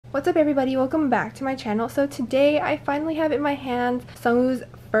What's up everybody, welcome back to my channel. So today I finally have in my hands Seungwoo's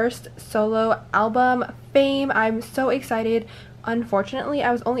first solo album, Fame. I'm so excited. Unfortunately,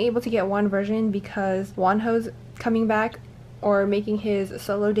 I was only able to get one version because Wonho's coming back or making his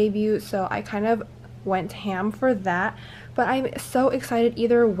solo debut, so I kind of went ham for that. But I'm so excited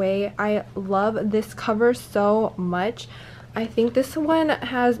either way. I love this cover so much. I think this one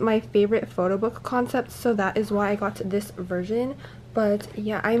has my favorite photo book concept, so that is why I got this version. But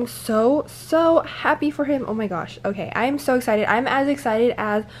yeah, I'm so happy for him. Oh my gosh. Okay, I'm so excited. I'm as excited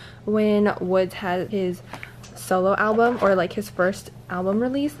as when Woods had his solo album, or like his first album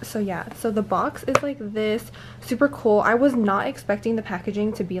release. So yeah, so the box is like this, super cool. I was not expecting the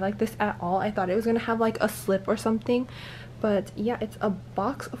packaging to be like this at all. I thought it was gonna have like a slip or something, but yeah, it's a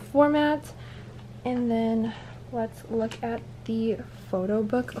box format. And then let's look at the photo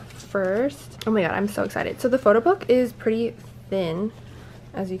book first. Oh my god, I'm so excited. So the photo book is pretty thin,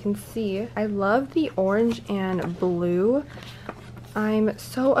 as you can see. I love the orange and blue. I'm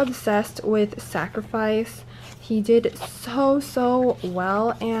so obsessed with Sacrifice. He did so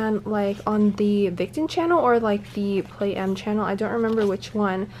well, and like on the Victon channel or like the Play M channel, I don't remember which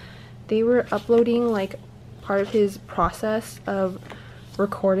one, they were uploading like part of his process of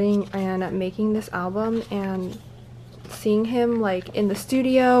recording and making this album, and seeing him like in the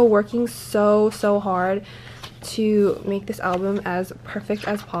studio working so hard to make this album as perfect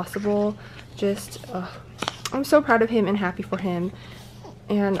as possible. Just I'm so proud of him and happy for him.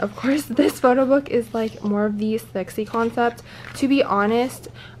 And of course this photo book is like more of the sexy concept. To be honest,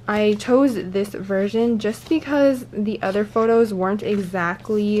 I chose this version just because the other photos weren't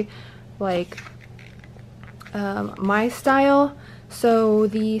exactly like my style. So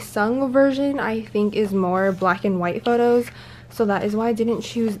the Seung version I think is more black and white photos, so that is why I didn't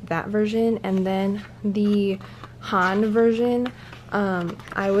choose that version. And then the Han version,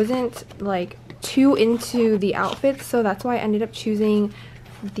 I wasn't like too into the outfits, so that's why I ended up choosing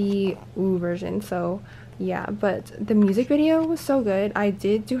the Woo version. So yeah, but the music video was so good. I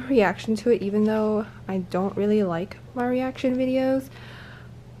did do a reaction to it, even though I don't really like my reaction videos,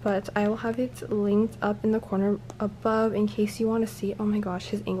 but I will have it linked up in the corner above in case you want to see. Oh my gosh,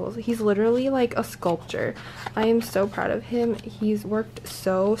 his angles. He's literally like a sculpture. I am so proud of him. He's worked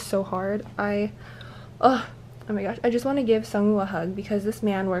so hard. Oh my gosh, I just want to give Seungwoo a hug because this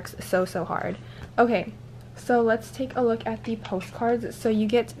man works so hard. Okay, so let's take a look at the postcards. So you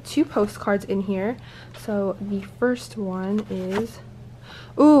get two postcards in here. So the first one is,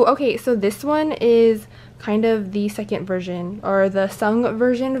 ooh, okay, so this one is kind of the second version, or the Seung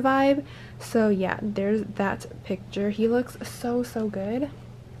version vibe. So yeah, there's that picture. He looks so good.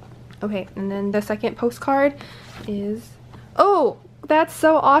 Okay, and then the second postcard is, oh, that's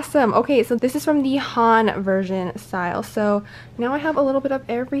so awesome. Okay, so this is from the Han version style. So now I have a little bit of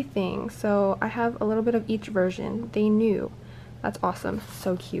everything. So I have a little bit of each version. They knew. That's awesome.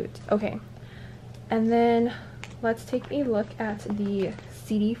 So cute. Okay, and then let's take a look at the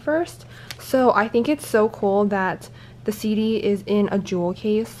CD first. So I think it's so cool that the CD is in a jewel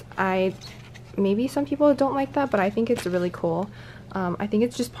case. Maybe some people don't like that, but I think it's really cool. I think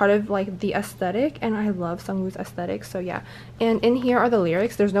it's just part of like the aesthetic, and I love Seungwoo's aesthetic. So yeah, and in here are the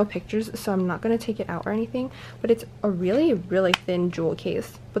lyrics. There's no pictures, so I'm not gonna take it out or anything, but it's a really thin jewel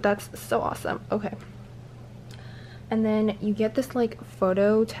case, but that's so awesome. Okay, and then you get this like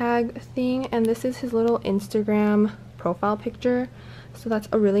photo tag thing, and this is his little Instagram profile picture, so that's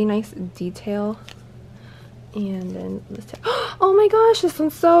a really nice detail. And then this tag. Oh my gosh, this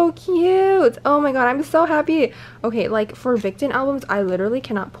one's so cute. Oh my god, I'm so happy. Okay, like for Victon albums, I literally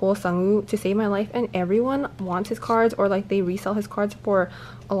cannot pull Seungwoo to save my life, and everyone wants his cards, or like they resell his cards for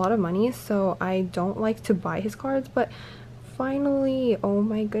a lot of money, so I don't like to buy his cards. But finally, oh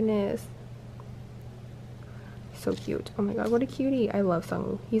my goodness, so cute. Oh my god, what a cutie. I love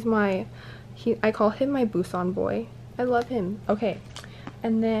Seungwoo. I call him my Busan boy. I love him. Okay,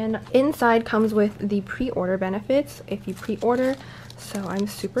 and then inside comes with the pre-order benefits if you pre-order. So I'm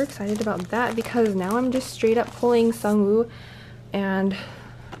super excited about that because now I'm just straight up pulling Seungwoo, and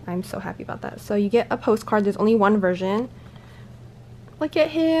I'm so happy about that. So you get a postcard. There's only one version. Look at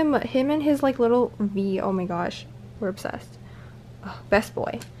him and his like little V. Oh my gosh, we're obsessed. Oh, best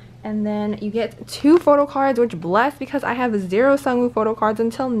boy. And then you get two photo cards, which bless, because I have 0 Seungwoo photo cards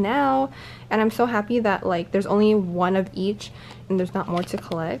until now, and I'm so happy that like there's only one of each and there's not more to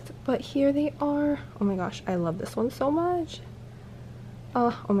collect. But here they are. Oh my gosh, I love this one so much.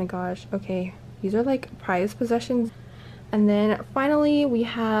 Oh my gosh. Okay, these are like prized possessions. And then finally we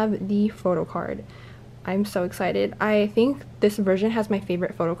have the photo card. I'm so excited. I think this version has my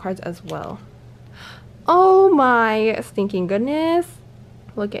favorite photo cards as well. Oh my stinking goodness.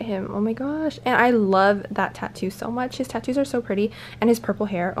 Look at him. Oh my gosh. And I love that tattoo so much. His tattoos are so pretty. And his purple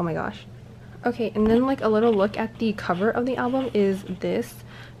hair. Oh my gosh. Okay, and then like a little look at the cover of the album is this.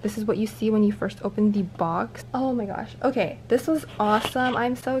 This is what you see when you first open the box. Oh my gosh. Okay, this was awesome.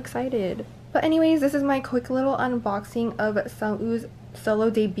 I'm so excited. But anyways, this is my quick little unboxing of Seungwoo's solo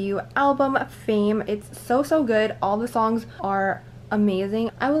debut album, Fame. It's so good. All the songs are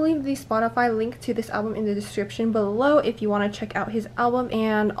amazing. I will leave the Spotify link to this album in the description below if you want to check out his album,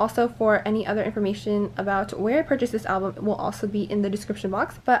 and also for any other information about where I purchased this album will also be in the description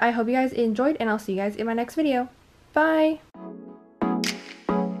box. But I hope you guys enjoyed, and I'll see you guys in my next video. Bye!